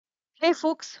Hey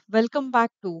folks, welcome back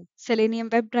to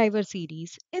Selenium WebDriver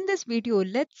series. In this video,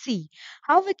 let's see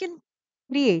how we can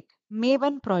create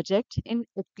Maven project in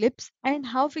Eclipse and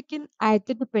how we can add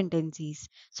the dependencies.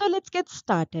 So let's get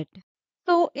started.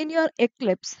 So in your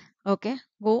Eclipse, okay,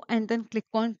 go and then click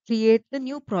on create the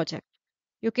new project.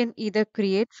 You can either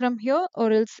create from here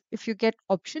or else if you get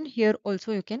option here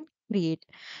also you can create.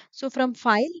 So from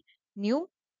file, new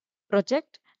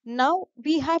project. Now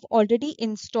we have already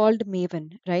installed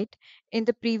Maven, right? In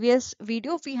the previous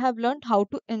video, we have learned how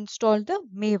to install the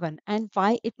Maven and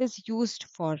why it is used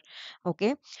for.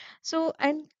 Okay, so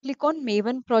and click on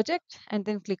Maven project and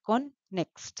then click on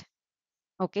next.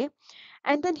 Okay,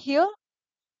 and then here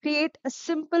create a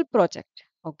simple project.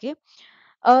 Okay,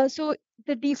 so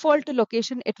the default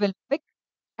location it will pick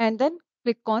and then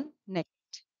click on next.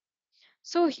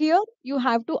 So here you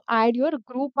have to add your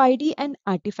group ID and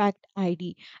artifact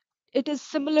ID. It is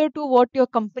similar to what your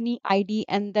company ID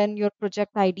and then your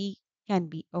project ID can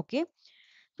be. Okay.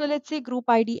 So let's say group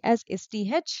ID as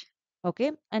STH.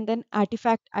 Okay. And then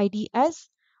artifact ID as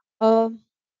uh,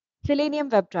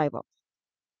 Selenium WebDriver.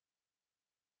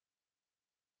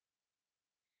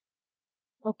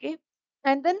 Okay.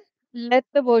 And then let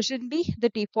the version be the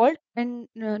default and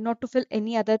not to fill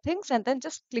any other things. And then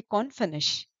just click on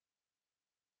finish.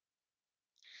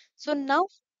 So now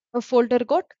a folder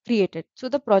got created. So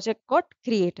the project got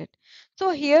created. So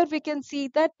here we can see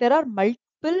that there are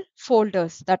multiple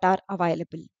folders that are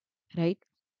available, right?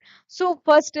 So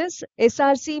first is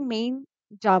SRC main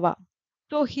Java.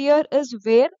 So here is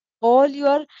where all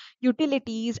your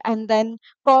utilities and then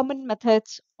common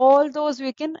methods, all those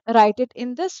we can write it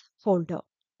in this folder.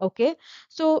 Okay.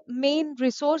 So main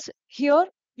resource here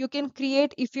you can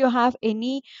create if you have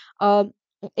any um,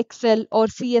 Excel or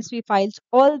CSV files,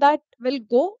 all that will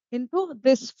go into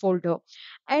this folder.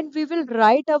 And we will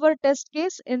write our test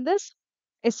case in this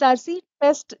SRC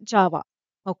test Java.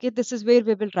 Okay, this is where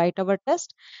we will write our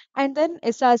test and then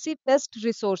src test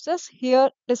resources here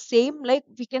the same like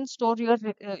we can store your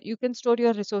you can store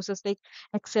your resources like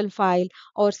excel file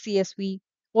or csv,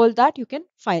 all that you can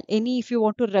file any if you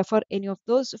want to refer any of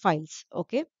those files.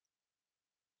 Okay,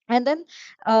 and then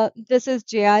this is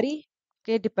jre,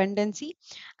 okay, dependency.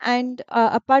 And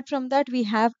apart from that we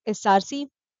have src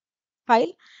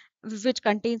file which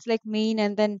contains like main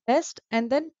and then test, and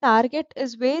then target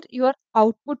is where your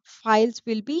output files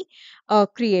will be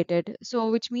created,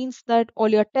 so which means that all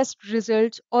your test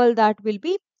results all that will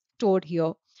be stored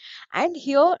here. And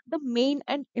here the main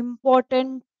and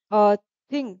important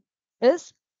thing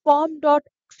is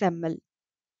form.xml.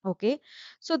 Okay,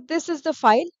 so this is the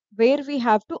file where we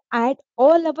have to add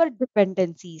all our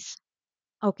dependencies.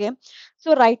 Okay,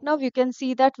 so right now you can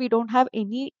see that we don't have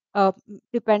any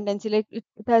dependency, like it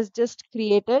has just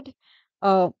created,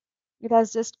 uh, it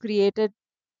has just created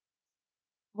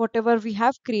whatever we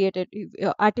have created,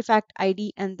 artifact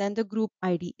ID and then the group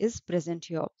ID is present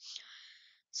here.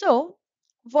 So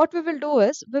what we will do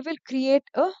is we will create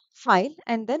a file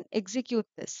and then execute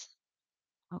this.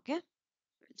 Okay,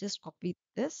 just copy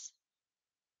this.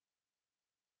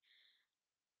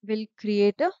 We'll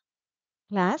create a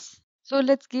class. So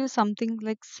let's give something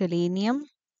like Selenium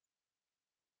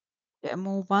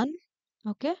demo1.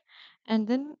 Okay, and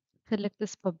then select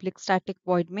this public static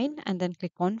void main and then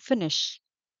click on finish.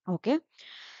 Okay,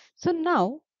 so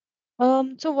now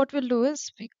so what we'll do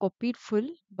is we copied full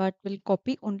but we'll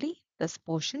copy only this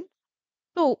portion.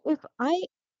 So if I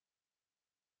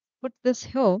put this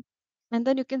here and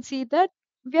then you can see that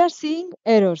we are seeing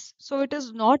errors, so it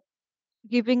is not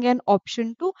giving an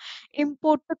option to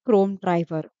import the chrome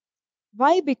driver.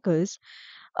 Why? Because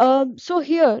so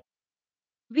here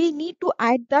we need to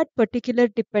add that particular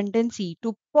dependency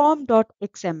to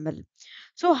pom.xml.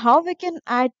 So how we can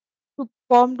add to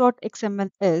pom.xml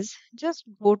is just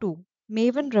go to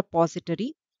Maven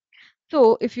repository.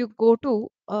 So if you go to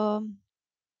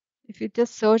if you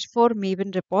just search for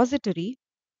Maven repository,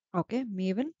 okay,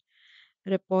 Maven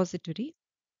repository.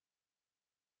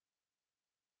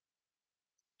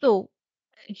 So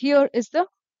here is the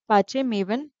Apache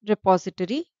Maven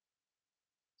repository.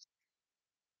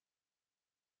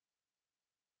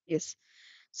 Yes.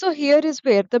 So here is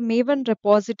where the Maven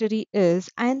repository is,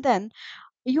 and then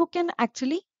you can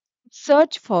actually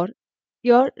search for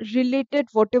your related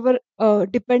whatever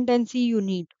dependency you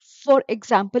need. For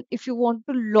example, if you want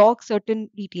to log certain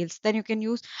details, then you can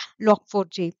use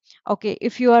log4j. Okay,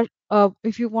 if you are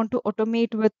if you want to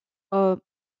automate with uh,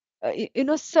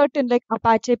 certain like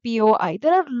Apache POI,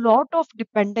 there are a lot of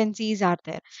dependencies are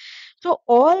there. So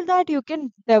all that you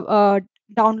can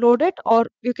download it or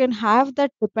you can have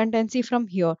that dependency from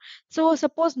here. So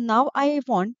suppose now I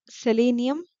want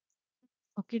Selenium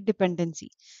Okay, dependency.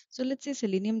 So let's say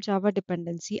Selenium Java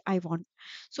dependency I want.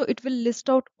 So it will list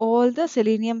out all the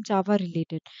Selenium Java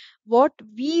related. What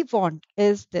we want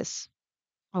is this.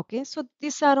 Okay, so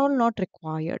these are all not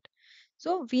required.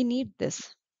 So we need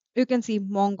this. You can see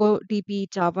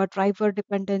MongoDB, Java driver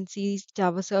dependencies,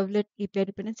 Java servlet API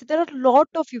dependency. There are a lot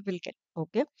of you will get.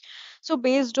 Okay, so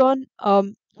based on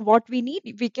what we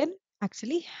need, we can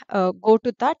actually go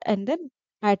to that and then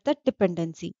add that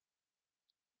dependency.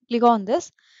 Click on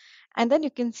this, and then you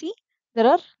can see there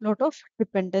are a lot of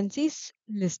dependencies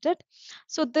listed.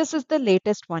 So this is the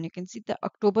latest one. You can see the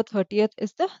October 30th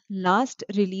is the last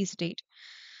release date.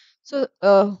 So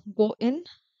go in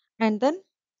and then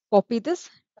copy this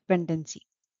dependency.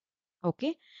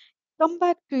 Okay, come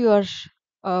back to your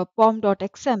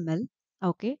pom.xml.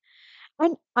 Okay,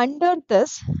 and under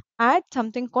this add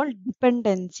something called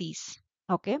dependencies.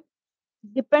 Okay,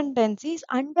 dependencies,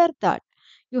 under that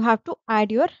you have to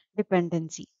add your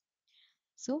dependency.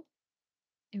 So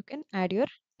you can add your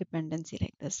dependency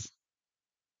like this.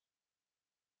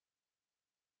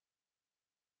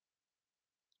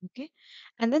 Okay,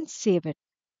 and then save it.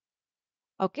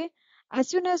 Okay, as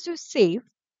soon as you save,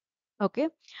 okay,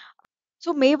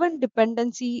 so Maven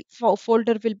dependency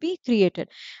folder will be created.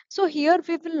 So here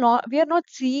we are not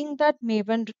seeing that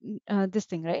Maven this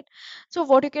thing, right? So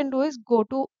what you can do is go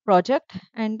to project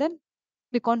and then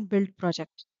click on build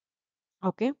project.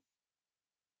 Okay,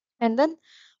 and then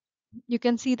you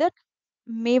can see that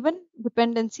Maven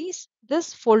dependencies,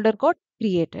 this folder got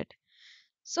created.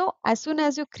 So as soon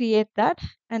as you create that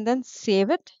and then save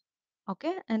it,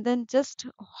 okay, and then just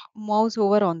mouse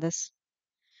over on this.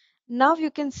 Now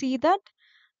you can see that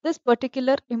this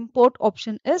particular import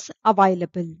option is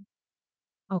available.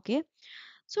 Okay,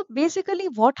 so basically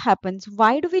what happens,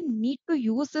 why do we need to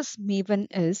use this Maven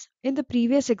is, in the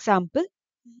previous example,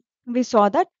 we saw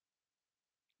that,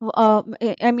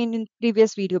 I mean, in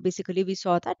previous video, basically, we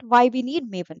saw that why we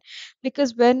need Maven.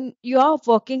 Because when you are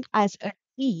working as a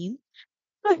team,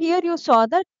 so here you saw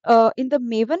that in the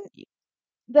Maven,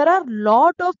 there are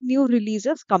lot of new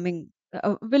releases coming,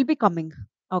 will be coming.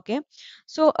 Okay,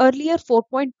 so earlier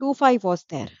 4.25 was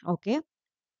there. Okay,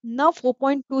 now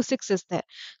 4.26 is there.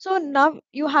 So now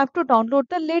you have to download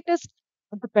the latest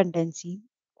dependency.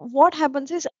 What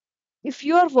happens is, if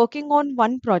you are working on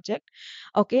one project,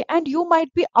 okay, and you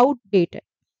might be outdated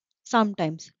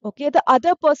sometimes, okay, the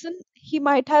other person, he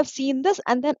might have seen this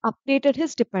and then updated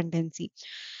his dependency.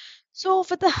 So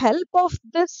with the help of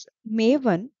this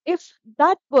Maven, if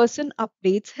that person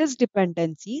updates his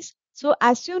dependencies, so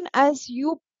as soon as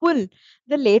you pull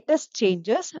the latest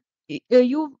changes,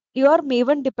 your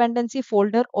Maven dependency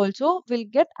folder also will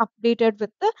get updated with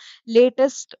the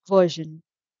latest version.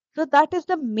 So that is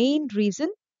the main reason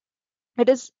it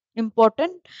is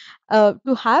important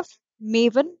to have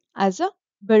Maven as a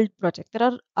build project. There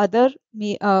are other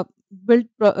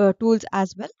tools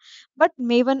as well, but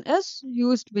Maven is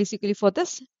used basically for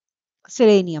this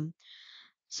Selenium.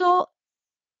 So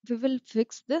we will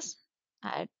fix this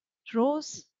at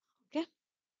rows, okay,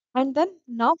 and then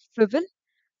now we will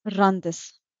run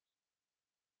this.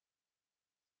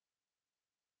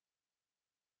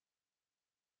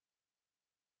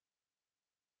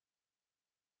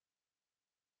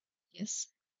 Yes,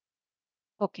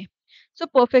 okay. So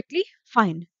perfectly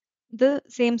fine. The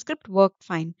same script worked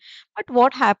fine. But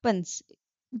what happens?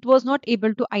 It was not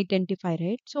able to identify,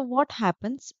 right? So what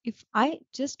happens if I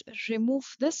just remove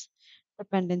this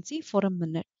dependency for a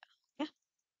minute? Okay.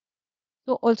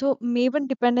 So also Maven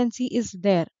dependency is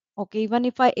there. Okay. Even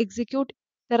if I execute,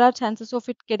 there are chances of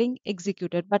it getting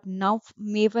executed. But now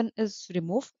Maven is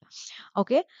removed.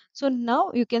 Okay. So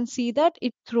now you can see that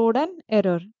it throwed an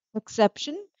error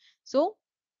exception. So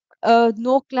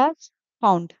no class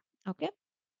found. Okay,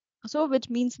 so which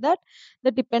means that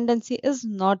the dependency is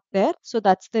not there, so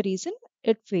that's the reason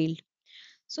it failed.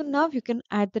 So now you can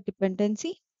add the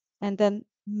dependency, and then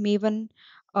Maven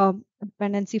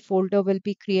dependency folder will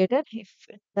be created. If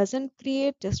it doesn't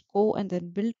create, just go and then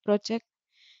build project.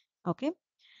 Okay,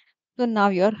 so now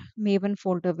your Maven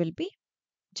folder will be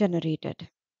generated.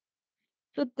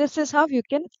 So this is how you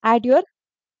can add your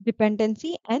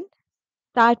dependency and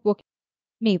start working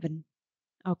Maven.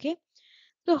 Okay,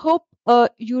 so hope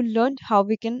you learned how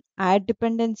we can add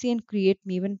dependency and create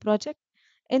Maven project.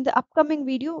 In the upcoming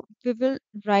video, we will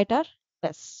write our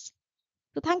tests.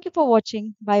 So thank you for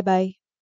watching. Bye bye.